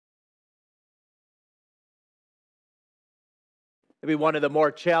Maybe one of the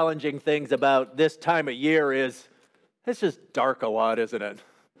more challenging things about this time of year is it's just dark a lot, isn't it?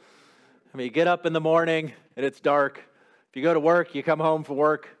 I mean, you get up in the morning and it's dark. If you go to work, you come home from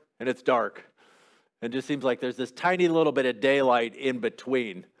work and it's dark. It just seems like there's this tiny little bit of daylight in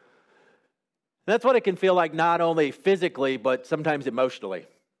between. That's what it can feel like, not only physically, but sometimes emotionally.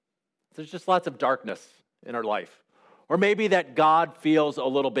 There's just lots of darkness in our life. Or maybe that God feels a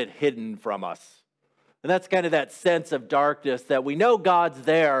little bit hidden from us. And that's kind of that sense of darkness that we know God's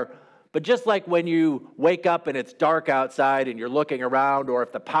there, but just like when you wake up and it's dark outside and you're looking around, or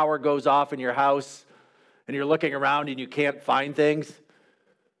if the power goes off in your house and you're looking around and you can't find things,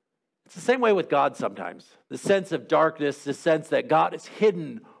 it's the same way with God sometimes. The sense of darkness, the sense that God is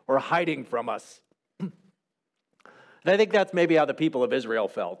hidden or hiding from us. And I think that's maybe how the people of Israel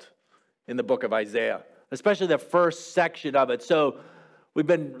felt in the book of Isaiah, especially the first section of it. So we've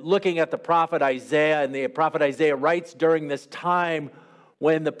been looking at the prophet Isaiah, and the prophet Isaiah writes during this time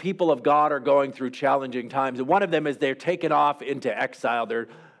when the people of God are going through challenging times. And one of them is they're taken off into exile.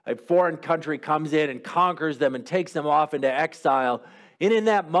 A foreign country comes in and conquers them and takes them off into exile. And in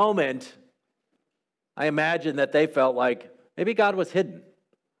that moment, I imagine that they felt like maybe God was hidden.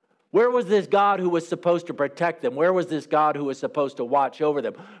 Where was this God who was supposed to protect them? Where was this God who was supposed to watch over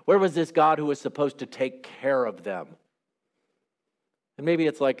them? Where was this God who was supposed to take care of them? And maybe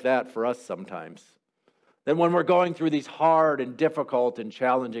it's like that for us sometimes. Then when we're going through these hard and difficult and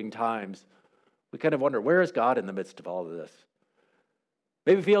challenging times, we kind of wonder, where is God in the midst of all of this?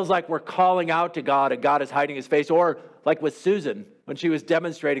 Maybe it feels like we're calling out to God and God is hiding his face. Or like with Susan, when she was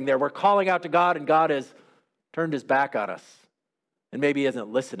demonstrating there, we're calling out to God and God has turned his back on us. And maybe he isn't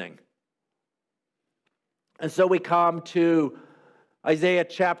listening. And so we come to Isaiah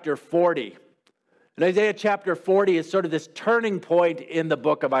chapter 40. And Isaiah chapter 40 is sort of this turning point in the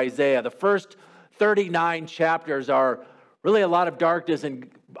book of Isaiah. The first 39 chapters are really a lot of darkness, and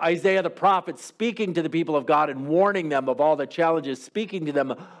Isaiah the prophet speaking to the people of God and warning them of all the challenges, speaking to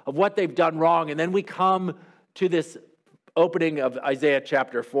them of what they've done wrong. And then we come to this opening of Isaiah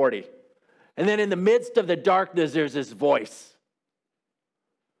chapter 40. And then in the midst of the darkness, there's this voice.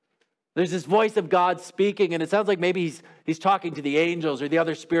 There's this voice of God speaking, and it sounds like maybe he's talking to the angels or the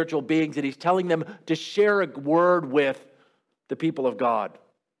other spiritual beings, and he's telling them to share a word with the people of God.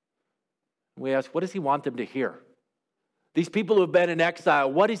 We ask, what does he want them to hear? These people who have been in exile,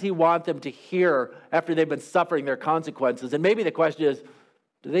 what does he want them to hear after they've been suffering their consequences? And maybe the question is,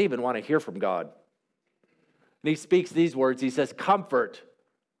 do they even want to hear from God? And he speaks these words. He says, comfort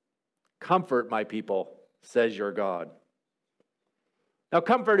my people, says your God. Now,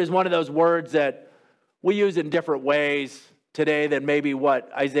 comfort is one of those words that we use in different ways today than maybe what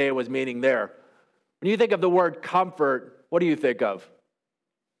Isaiah was meaning there. When you think of the word comfort, what do you think of?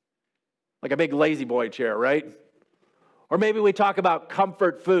 Like a big lazy boy chair, right? Or maybe we talk about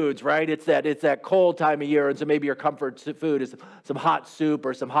comfort foods, right? It's that cold time of year, and so maybe your comfort food is some hot soup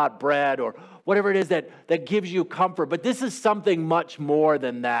or some hot bread or whatever it is that gives you comfort. But this is something much more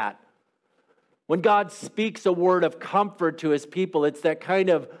than that. When God speaks a word of comfort to his people, it's that kind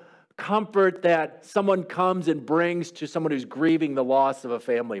of comfort that someone comes and brings to someone who's grieving the loss of a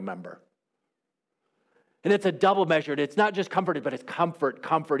family member. And it's a double measure. It's not just comforted, but it's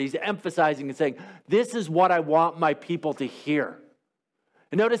comfort. He's emphasizing and saying, this is what I want my people to hear.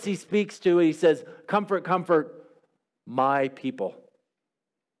 And notice he speaks to, he says, comfort my people.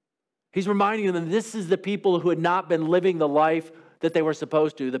 He's reminding them this is the people who had not been living the life that they were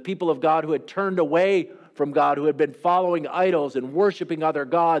supposed to, the people of God who had turned away from God, who had been following idols and worshiping other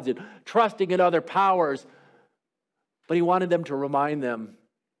gods and trusting in other powers. But he wanted them to remind them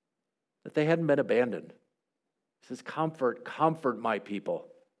that they hadn't been abandoned. He says, comfort my people.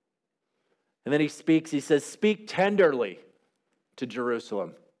 And then he says, speak tenderly to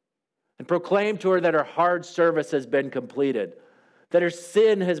Jerusalem and proclaim to her that her hard service has been completed, that her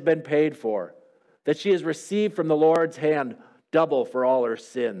sin has been paid for, that she has received from the Lord's hand double for all her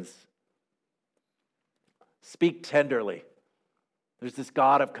sins. Speak tenderly. There's this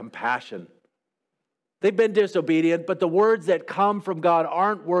God of compassion. They've been disobedient, but the words that come from God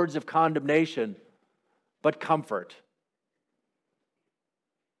aren't words of condemnation, but comfort.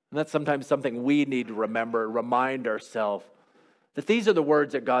 And that's sometimes something we need to remember, remind ourselves that these are the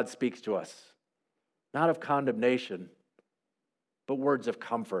words that God speaks to us. Not of condemnation, but words of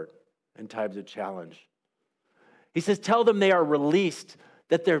comfort in times of challenge. He says, tell them they are released,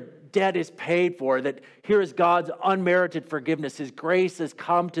 that their debt is paid for, that here is God's unmerited forgiveness. His grace has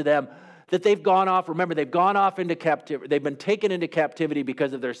come to them, that they've gone off. Remember, they've gone off into captivity. They've been taken into captivity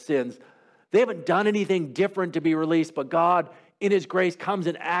because of their sins. They haven't done anything different to be released, but God, in his grace, comes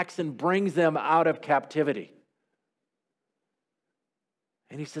and acts and brings them out of captivity.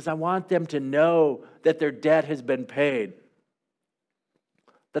 And he says, I want them to know that their debt has been paid,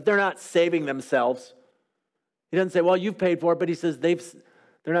 that they're not saving themselves. He doesn't say, well, you've paid for it, but he says they're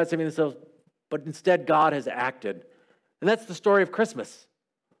not saving themselves, but instead God has acted. And that's the story of Christmas.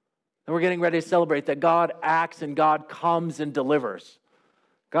 And we're getting ready to celebrate that God acts and God comes and delivers.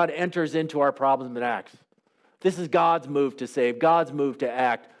 God enters into our problems and acts. This is God's move to save, God's move to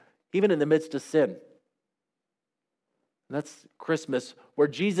act, even in the midst of sin. And that's Christmas, where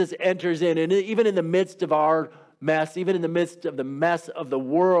Jesus enters in, and even in the midst of our mess, even in the midst of the mess of the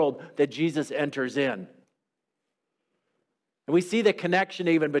world, that Jesus enters in. And we see the connection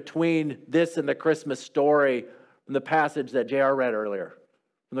even between this and the Christmas story from the passage that J.R. read earlier,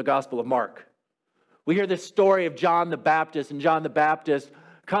 from the Gospel of Mark. We hear the story of John the Baptist, and John the Baptist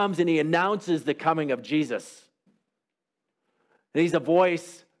comes and he announces the coming of Jesus. And he's a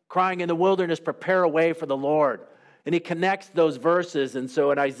voice crying in the wilderness, prepare a way for the Lord. And he connects those verses. And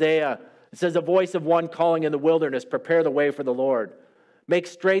so in Isaiah, it says, a voice of one calling in the wilderness, prepare the way for the Lord. Make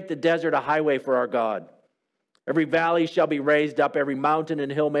straight the desert a highway for our God. Every valley shall be raised up, every mountain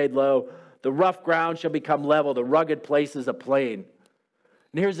and hill made low. The rough ground shall become level, the rugged places a plain.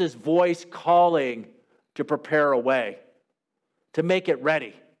 And here's this voice calling to prepare a way, to make it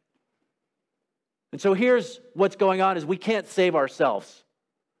ready. And so here's what's going on is we can't save ourselves,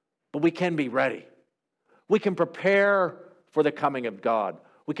 but we can be ready. We can prepare for the coming of God.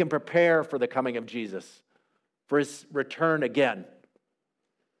 We can prepare for the coming of Jesus, for his return again.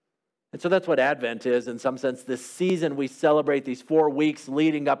 And so that's what Advent is, in some sense. This season we celebrate, these 4 weeks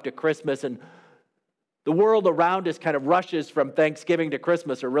leading up to Christmas, and the world around us kind of rushes from Thanksgiving to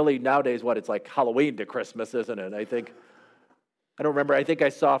Christmas, or really nowadays it's like Halloween to Christmas, isn't it? I don't remember, I think I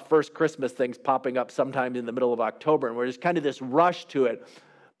saw first Christmas things popping up sometime in the middle of October, and there's kind of this rush to it.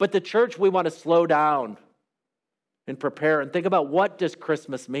 But the church, we want to slow down and prepare and think about, what does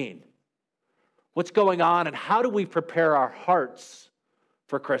Christmas mean? What's going on, and how do we prepare our hearts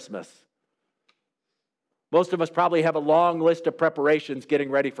for Christmas? Most of us probably have a long list of preparations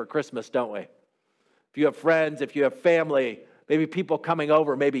getting ready for Christmas, don't we? If you have friends, if you have family, maybe people coming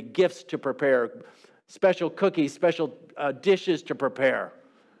over, maybe gifts to prepare, special cookies, special dishes to prepare.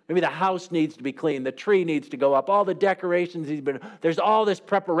 Maybe the house needs to be cleaned, the tree needs to go up, all the decorations there's all this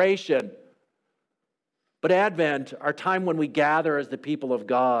preparation. But Advent, our time when we gather as the people of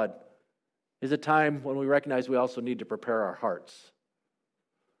God, is a time when we recognize we also need to prepare our hearts.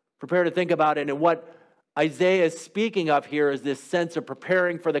 Prepare to think about it. And what Isaiah is speaking of here is this sense of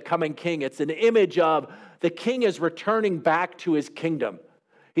preparing for the coming king. It's an image of the king is returning back to his kingdom.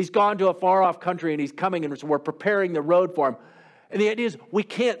 He's gone to a far-off country and he's coming, and so we're preparing the road for him. And the idea is we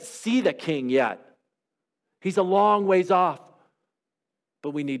can't see the king yet. He's a long ways off,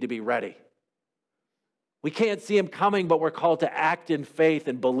 but we need to be ready. We can't see him coming, but we're called to act in faith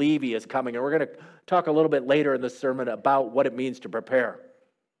and believe he is coming. And we're going to talk a little bit later in the sermon about what it means to prepare.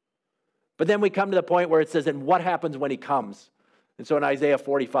 But then we come to the point where it says, and what happens when he comes? And so in Isaiah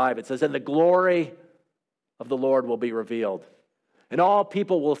 45, it says, and the glory of the Lord will be revealed, and all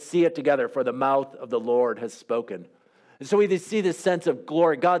people will see it together, for the mouth of the Lord has spoken. And so we see this sense of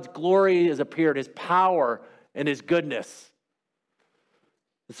glory. God's glory has appeared, his power and his goodness.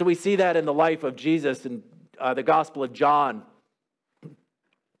 And so we see that in the life of Jesus in the Gospel of John.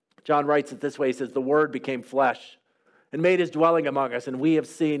 John writes it this way. He says, the Word became flesh and made his dwelling among us, and we have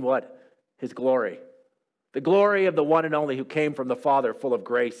seen what? His glory. The glory of the one and only who came from the Father, full of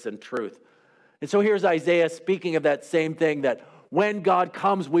grace and truth. And so here's Isaiah speaking of that same thing, that when God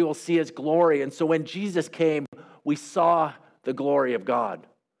comes, we will see his glory. And so when Jesus came, we saw the glory of God.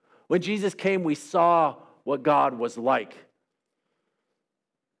 When Jesus came, we saw what God was like.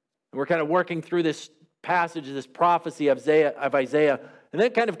 And we're kind of working through this passage, this prophecy of Isaiah, and then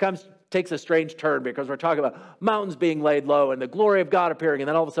it kind of takes a strange turn, because we're talking about mountains being laid low and the glory of God appearing, and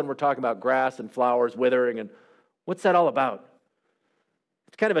then all of a sudden we're talking about grass and flowers withering, and what's that all about?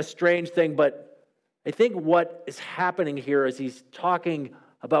 It's kind of a strange thing, but I think what is happening here is he's talking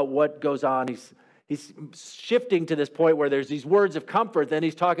about what goes on. He's shifting to this point where there's these words of comfort, then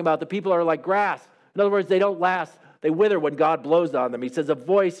he's talking about the people are like grass. In other words, they don't last. They wither when God blows on them. He says, a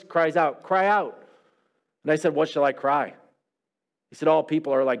voice cries out, cry out. And I said, what shall I cry? He said, all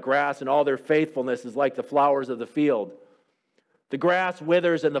people are like grass, and all their faithfulness is like the flowers of the field. The grass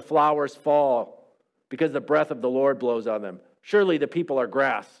withers and the flowers fall, because the breath of the Lord blows on them. Surely the people are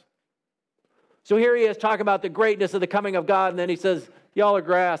grass. So here he is talking about the greatness of the coming of God, and then he says, y'all are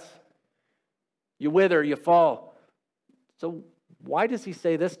grass. You wither, you fall. So why does he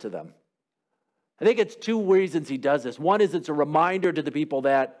say this to them? I think it's two reasons he does this. One is it's a reminder to the people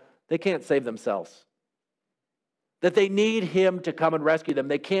that they can't save themselves. that they need him to come and rescue them.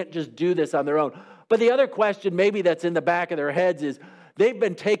 They can't just do this on their own. But the other question maybe that's in the back of their heads is they've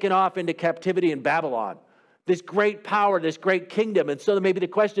been taken off into captivity in Babylon, this great power, this great kingdom. And so maybe the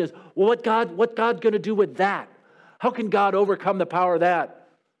question is, well, what God's going to do with that? How can God overcome the power of that?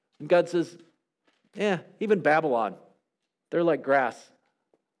 And God says, even Babylon, they're like grass.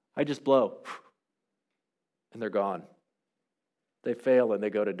 I just blow, and they're gone. They fail and they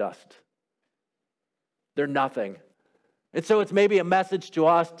go to dust. They're nothing. And so it's maybe a message to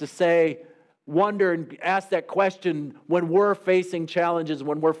us to say, wonder and ask that question when we're facing challenges,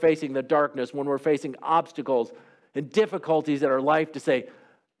 when we're facing the darkness, when we're facing obstacles and difficulties in our life, to say,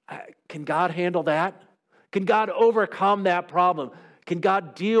 can God handle that? Can God overcome that problem? Can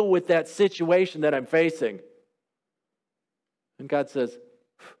God deal with that situation that I'm facing? And God says,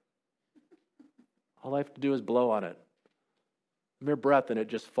 all I have to do is blow on it. Mere breath and it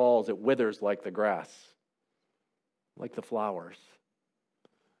just falls. It withers like the grass, like the flowers.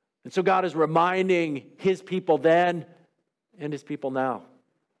 And so God is reminding his people then and his people now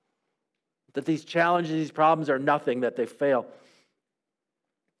that these challenges, these problems are nothing, that they fail.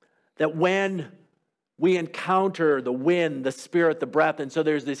 That when we encounter the wind, the spirit, the breath, and so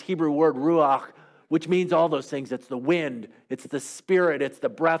there's this Hebrew word ruach, which means all those things. It's the wind, it's the spirit, it's the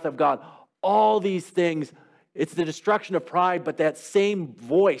breath of God. All these things, it's the destruction of pride, but that same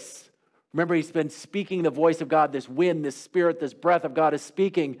voice. Remember, he's been speaking the voice of God. This wind, this spirit, this breath of God is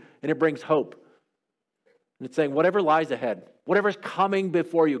speaking, and it brings hope. And it's saying, whatever lies ahead, whatever's coming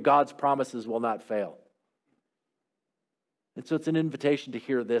before you, God's promises will not fail. And so it's an invitation to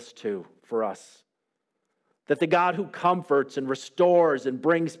hear this too for us. That the God who comforts and restores and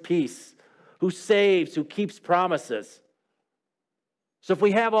brings peace, who saves, who keeps promises. So if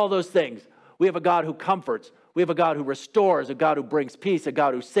we have all those things, we have a God who comforts, we have a God who restores, a God who brings peace, a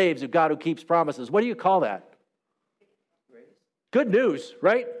God who saves, a God who keeps promises. What do you call that? Good news,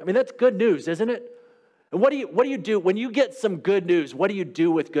 right? I mean, that's good news, isn't it? And what do you do when you get some good news? What do you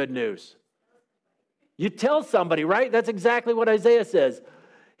do with good news? You tell somebody, right? That's exactly what Isaiah says.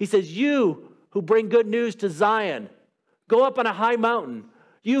 He says, you who bring good news to Zion, go up on a high mountain.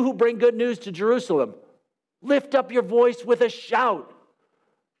 You who bring good news to Jerusalem, lift up your voice with a shout.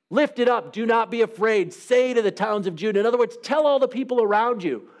 Lift it up. Do not be afraid. Say to the towns of Judah. In other words, tell all the people around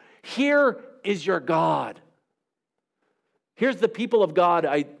you, here is your God. Here's the people of God,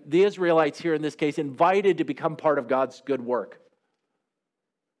 the Israelites here in this case, invited to become part of God's good work.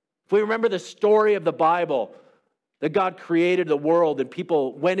 If we remember the story of the Bible, that God created the world and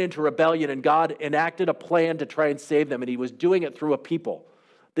people went into rebellion and God enacted a plan to try and save them, and he was doing it through a people,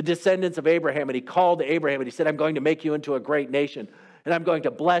 the descendants of Abraham, and he called Abraham and he said, I'm going to make you into a great nation. And I'm going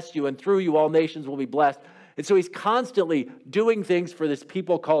to bless you, and through you all nations will be blessed. And so he's constantly doing things for this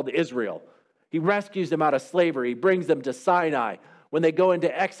people called Israel. He rescues them out of slavery. He brings them to Sinai. When they go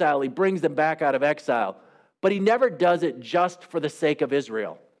into exile, he brings them back out of exile. But he never does it just for the sake of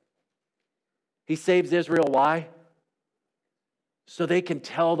Israel. He saves Israel, why? So they can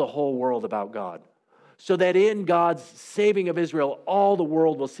tell the whole world about God. So that in God's saving of Israel, all the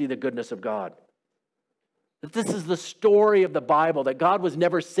world will see the goodness of God. That this is the story of the Bible, that God was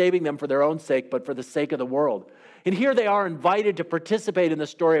never saving them for their own sake, but for the sake of the world. And here they are invited to participate in the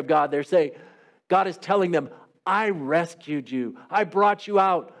story of God. They're saying, God is telling them, I rescued you. I brought you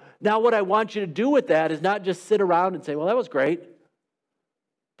out. Now what I want you to do with that is not just sit around and say, well, that was great.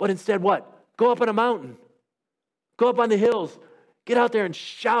 But instead what? Go up on a mountain. Go up on the hills. Get out there and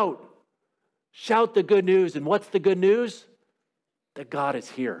shout. Shout the good news. And what's the good news? That God is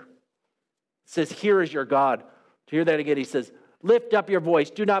here. It says, here is your God. To hear that again, he says, lift up your voice.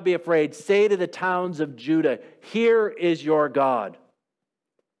 Do not be afraid. Say to the towns of Judah, here is your God.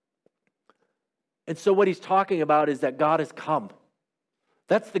 And so what he's talking about is that God has come.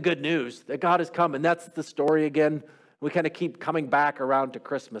 That's the good news, that God has come. And that's the story again. We kind of keep coming back around to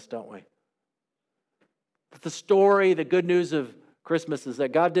Christmas, don't we? But the story, the good news of Christmas is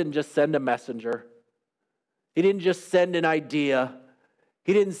that God didn't just send a messenger. He didn't just send an idea.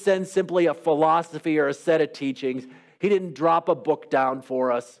 He didn't send simply a philosophy or a set of teachings. He didn't drop a book down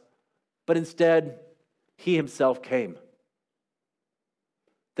for us. But instead, he himself came.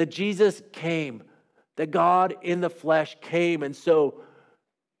 That Jesus came. That God in the flesh came. And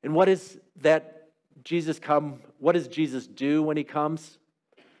what is that Jesus come? What does Jesus do when he comes?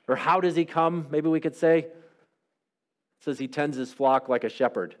 Or how does he come? Maybe we could say. It says he tends his flock like a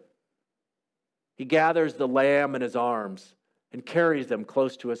shepherd. He gathers the lamb in his arms and carries them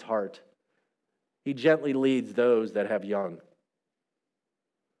close to his heart. He gently leads those that have young.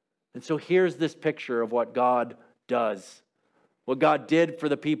 And so here's this picture of what God does, what God did for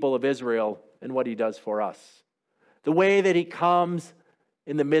the people of Israel and what he does for us. the way that he comes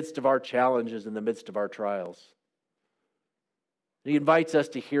in the midst of our challenges, in the midst of our trials. He invites us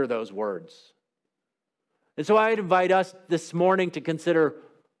to hear those words. And so I'd invite us this morning to consider,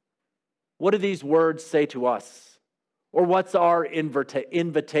 what do these words say to us? Or what's our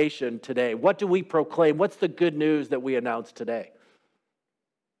invitation today? What do we proclaim? What's the good news that we announce today?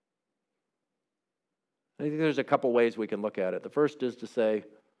 I think there's a couple ways we can look at it. The first is to say,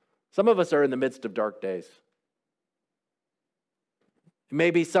 some of us are in the midst of dark days. It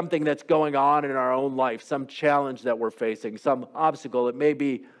may be something that's going on in our own life, some challenge that we're facing, some obstacle. It may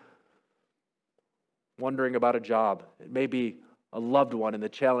be wondering about a job. It may be a loved one and the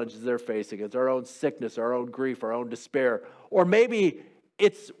challenges they're facing. It's our own sickness, our own grief, our own despair. Or maybe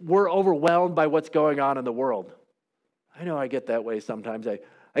we're overwhelmed by what's going on in the world. I know I get that way sometimes.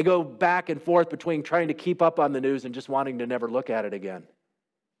 I go back and forth between trying to keep up on the news and just wanting to never look at it again.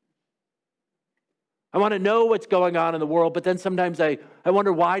 I want to know what's going on in the world, but then sometimes I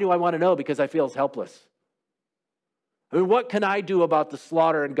wonder, why do I want to know? Because I feel helpless. I mean, what can I do about the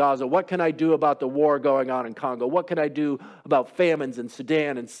slaughter in Gaza? What can I do about the war going on in Congo? What can I do about famines in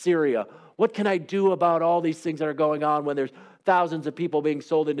Sudan and Syria? What can I do about all these things that are going on when there's thousands of people being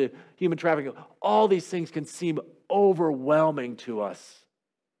sold into human trafficking? All these things can seem overwhelming to us.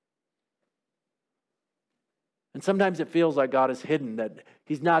 And sometimes it feels like God is hidden, that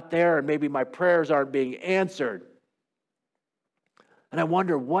he's not there, and maybe my prayers aren't being answered. And I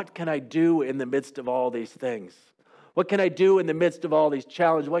wonder, what can I do in the midst of all these things? What can I do in the midst of all these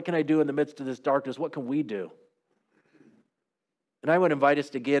challenges? What can I do in the midst of this darkness? What can we do? And I would invite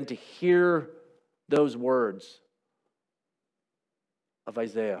us again to hear those words of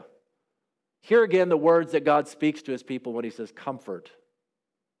Isaiah. Hear again the words that God speaks to his people when he says, comfort,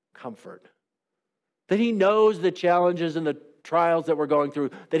 comfort. That he knows the challenges and the trials that we're going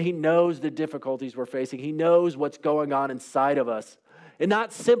through, that he knows the difficulties we're facing. He knows what's going on inside of us. And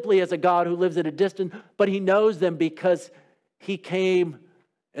not simply as a God who lives at a distance, but he knows them because he came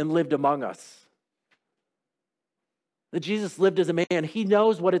and lived among us. That Jesus lived as a man. He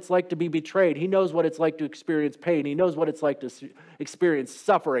knows what it's like to be betrayed. He knows what it's like to experience pain. He knows what it's like to experience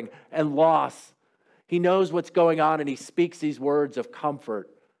suffering and loss. He knows what's going on, and he speaks these words of comfort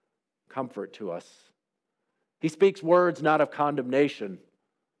to us. He speaks words not of condemnation,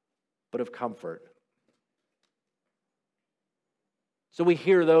 but of comfort. So we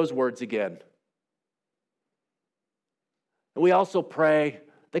hear those words again. And we also pray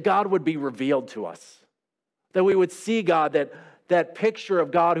that God would be revealed to us. That we would see God, that picture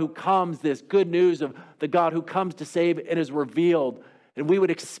of God who comes, this good news of the God who comes to save and is revealed. And we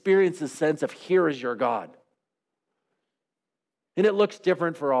would experience the sense of, here is your God. And it looks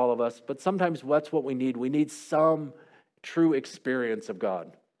different for all of us, but sometimes that's what we need. We need some true experience of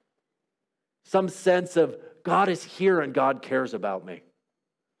God. Some sense of, God is here and God cares about me.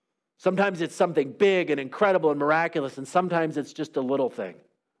 Sometimes it's something big and incredible and miraculous, and sometimes it's just a little thing.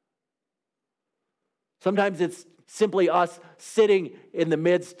 Sometimes it's simply us sitting in the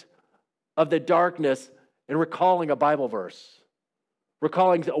midst of the darkness and recalling a Bible verse,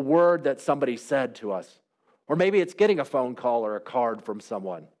 recalling a word that somebody said to us. Or maybe it's getting a phone call or a card from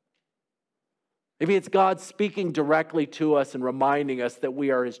someone. Maybe it's God speaking directly to us and reminding us that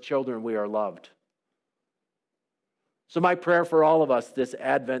we are his children, we are loved. So my prayer for all of us this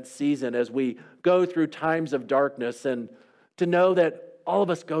Advent season, as we go through times of darkness, and to know that all of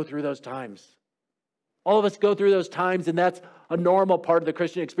us go through those times. All of us go through those times, and that's a normal part of the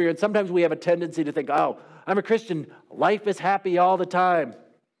Christian experience. Sometimes we have a tendency to think, oh, I'm a Christian, life is happy all the time.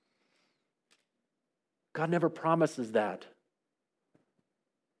 God never promises that.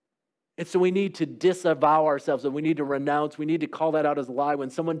 And so we need to disavow ourselves, and we need to renounce, we need to call that out as a lie. When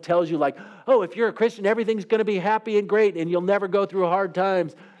someone tells you like, oh, if you're a Christian, everything's going to be happy and great and you'll never go through hard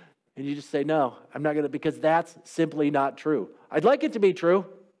times. And you just say, no, I'm not going to, because that's simply not true. I'd like it to be true.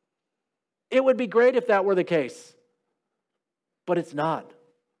 It would be great if that were the case, but it's not.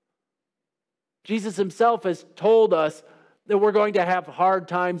 Jesus himself has told us that we're going to have hard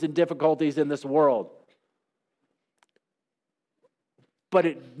times and difficulties in this world. But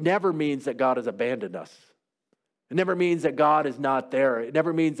it never means that God has abandoned us. It never means that God is not there. It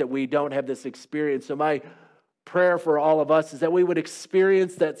never means that we don't have this experience. So my prayer for all of us is that we would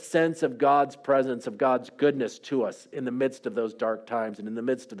experience that sense of God's presence, of God's goodness to us in the midst of those dark times and in the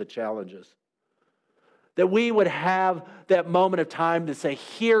midst of the challenges. That we would have that moment of time to say,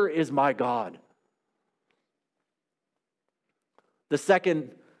 here is my God. The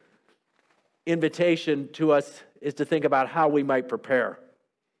second invitation to us is to think about how we might prepare.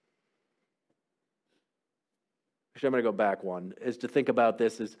 Actually, I'm going to go back one, is to think about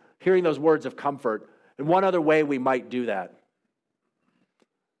this, is hearing those words of comfort. And one other way we might do that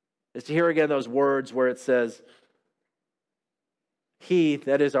is to hear again those words where it says, He,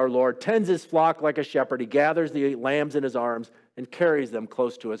 that is our Lord, tends his flock like a shepherd. He gathers the lambs in his arms and carries them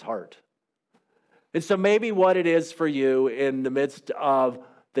close to his heart. And so maybe what it is for you in the midst of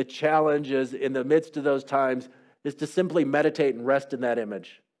the challenges, in the midst of those times, is to simply meditate and rest in that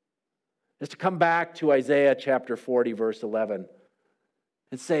image. Is to come back to Isaiah chapter 40, verse 11,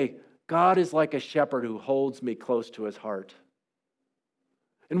 and say, God is like a shepherd who holds me close to his heart.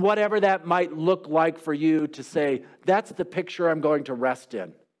 And whatever that might look like for you to say, that's the picture I'm going to rest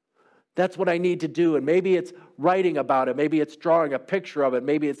in. That's what I need to do. And maybe it's writing about it. Maybe it's drawing a picture of it.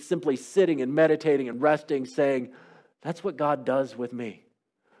 Maybe it's simply sitting and meditating and resting, saying, that's what God does with me.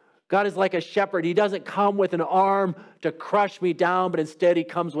 God is like a shepherd. He doesn't come with an arm to crush me down, but instead he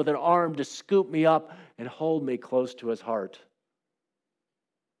comes with an arm to scoop me up and hold me close to his heart.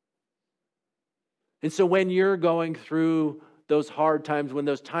 And so when you're going through those hard times, when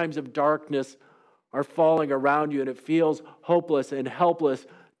those times of darkness are falling around you and it feels hopeless and helpless,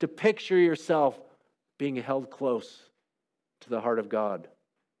 to picture yourself being held close to the heart of God,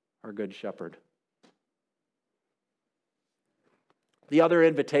 our good shepherd. The other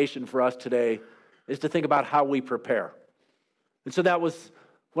invitation for us today is to think about how we prepare. And so that was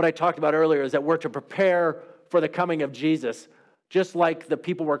what I talked about earlier, is that we're to prepare for the coming of Jesus, just like the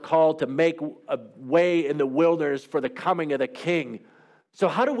people were called to make a way in the wilderness for the coming of the King. So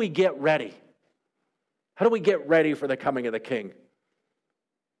how do we get ready? How do we get ready for the coming of the King?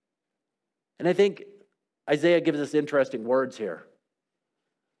 And I think Isaiah gives us interesting words here.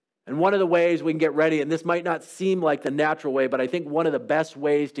 And one of the ways we can get ready, and this might not seem like the natural way, but I think one of the best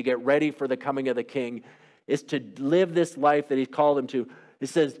ways to get ready for the coming of the King is to live this life that he's called him to. It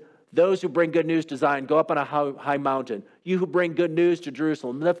says, those who bring good news to Zion, go up on a high mountain. You who bring good news to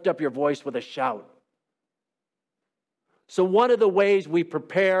Jerusalem, lift up your voice with a shout. So one of the ways we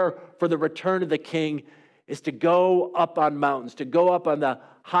prepare for the return of the King is to go up on mountains, to go up on the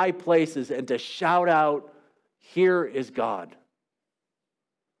high places and to shout out, here is God.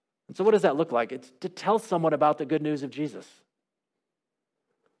 And so what does that look like? It's to tell someone about the good news of Jesus.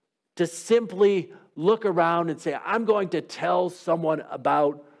 To simply look around and say, I'm going to tell someone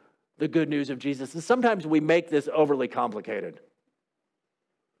about the good news of Jesus. And sometimes we make this overly complicated.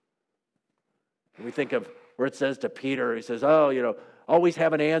 We think of where it says to Peter, he says, always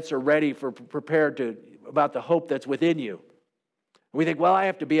have an answer ready prepared about the hope that's within you. We think, well, I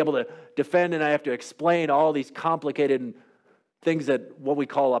have to be able to defend and I have to explain all these complicated things that what we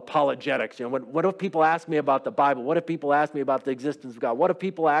call apologetics. What if people ask me about the Bible? What if people ask me about the existence of God? What if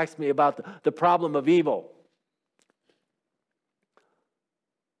people ask me about the problem of evil?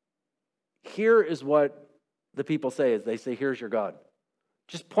 Here is what the people say, is they say, here's your God.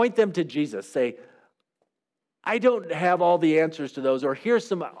 Just point them to Jesus. Say, I don't have all the answers to those, or here's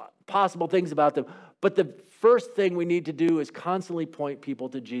some possible things about them. But the first thing we need to do is constantly point people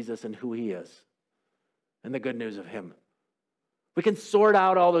to Jesus and who he is and the good news of him. We can sort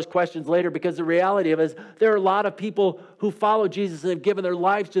out all those questions later, because the reality of it is there are a lot of people who follow Jesus and have given their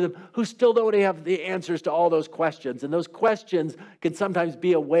lives to them who still don't have the answers to all those questions. And those questions can sometimes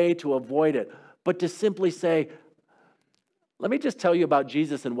be a way to avoid it. But to simply say, let me just tell you about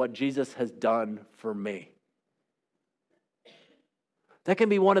Jesus and what Jesus has done for me. That can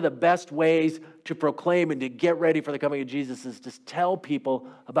be one of the best ways to proclaim and to get ready for the coming of Jesus, is to tell people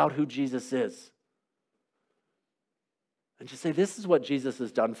about who Jesus is. And just say, this is what Jesus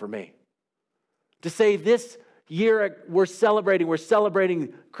has done for me. To say, this year we're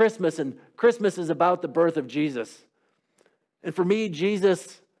celebrating Christmas, and Christmas is about the birth of Jesus. And for me,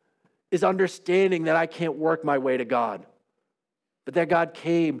 Jesus is understanding that I can't work my way to God, but that God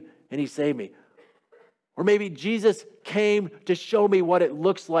came and he saved me. Or maybe Jesus came to show me what it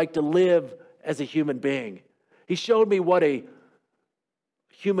looks like to live as a human being. He showed me what a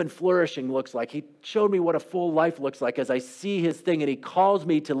human flourishing looks like. He showed me what a full life looks like as I see his thing, and he calls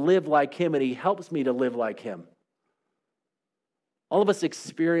me to live like him, and he helps me to live like him. All of us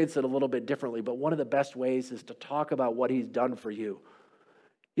experience it a little bit differently, but one of the best ways is to talk about what he's done for you.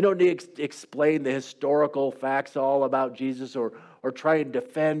 You don't need to explain the historical facts all about Jesus or try and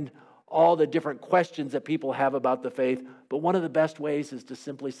defend all the different questions that people have about the faith, but one of the best ways is to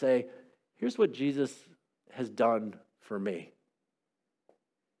simply say, here's what Jesus has done for me.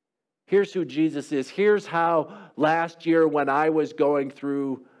 Here's who Jesus is. Here's how last year when I was going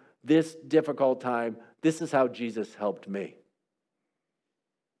through this difficult time, this is how Jesus helped me.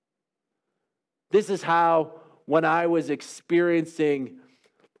 This is how, when I was experiencing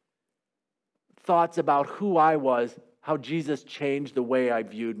thoughts about who I was, how Jesus changed the way I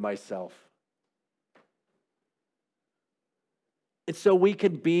viewed myself. And so we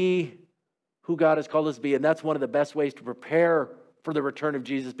can be who God has called us to be. And that's one of the best ways to prepare for the return of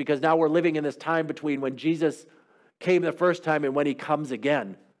Jesus, because now we're living in this time between when Jesus came the first time and when he comes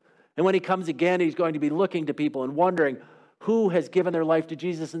again. And when he comes again, he's going to be looking to people and wondering who has given their life to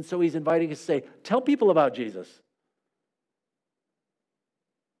Jesus. And so he's inviting us to say, tell people about Jesus.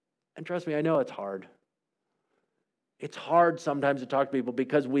 And trust me, I know it's hard. It's hard sometimes to talk to people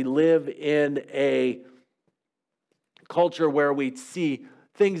because we live in a culture where we see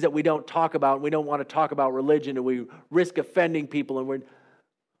things that we don't talk about, and we don't want to talk about religion, and we risk offending people.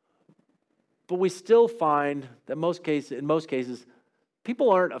 But we still find that in most cases,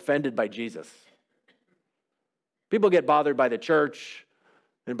 people aren't offended by Jesus. People get bothered by the church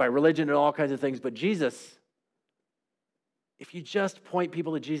and by religion and all kinds of things, but Jesus, if you just point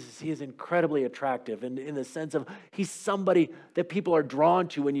people to Jesus, he is incredibly attractive in the sense of he's somebody that people are drawn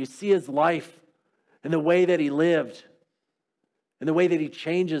to when you see his life and the way that he lived and the way that he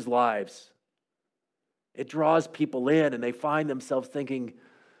changes lives. It draws people in, and they find themselves thinking,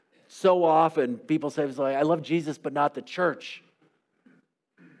 so often people say, I love Jesus, but not the church.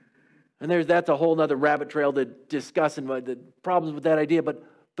 And that's a whole other rabbit trail to discuss and the problems with that idea. But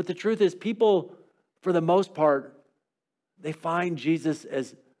the truth is, people, for the most part, they find Jesus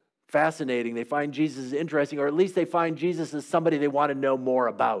as fascinating. They find Jesus as interesting, or at least they find Jesus as somebody they want to know more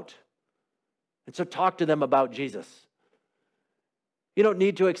about. And so talk to them about Jesus. You don't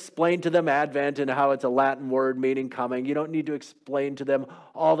need to explain to them Advent and how it's a Latin word meaning coming. You don't need to explain to them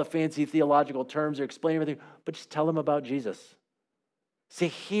all the fancy theological terms or explain everything, but just tell them about Jesus. Say,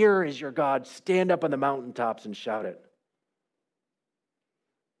 here is your God. Stand up on the mountaintops and shout it.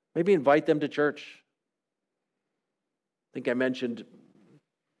 Maybe invite them to church. I think I mentioned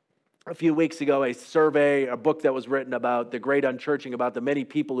a few weeks ago a book that was written about the great unchurching, about the many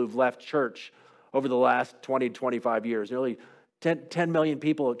people who've left church over the last 20, 25 years. Nearly 10 million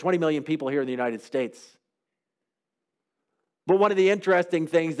people, 20 million people here in the United States. But one of the interesting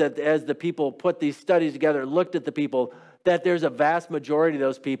things that as the people put these studies together, looked at the people, that there's a vast majority of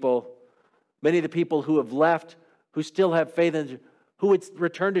those people, many of the people who have left, who still have faith in, who would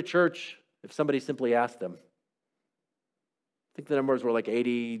return to church if somebody simply asked them. I think the numbers were like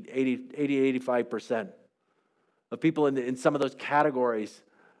 85% of people in some of those categories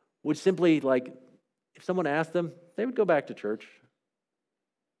would simply, like, if someone asked them, they would go back to church.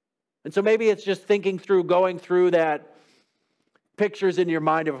 And so maybe it's just going through that pictures in your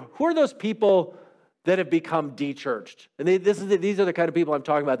mind of who are those people that have become de-churched. And these are the kind of people I'm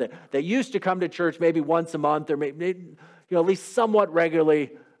talking about that used to come to church maybe once a month or maybe at least somewhat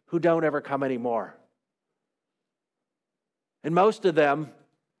regularly, who don't ever come anymore. And most of them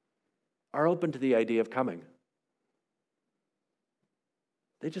are open to the idea of coming.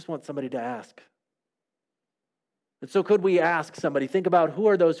 They just want somebody to ask. And so could we ask somebody, think about who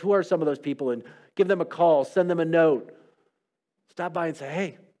are some of those people, and give them a call, send them a note, stop by and say, hey,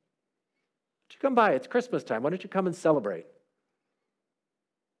 why don't you come by? It's Christmas time. Why don't you come and celebrate?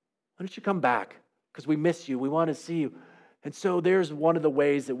 Why don't you come back? Because we miss you. We want to see you. And so there's one of the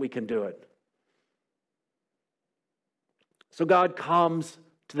ways that we can do it. So God comes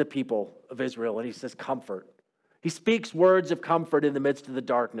to the people of Israel and he says, comfort. He speaks words of comfort in the midst of the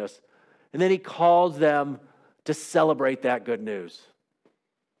darkness. And then he calls them to celebrate that good news.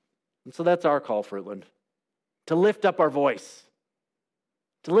 And so that's our call, Fruitland. To lift up our voice.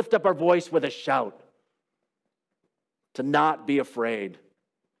 To lift up our voice with a shout. To not be afraid.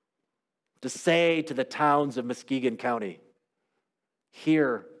 To say to the towns of Muskegon County,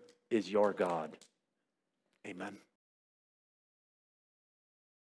 here is your God. Amen.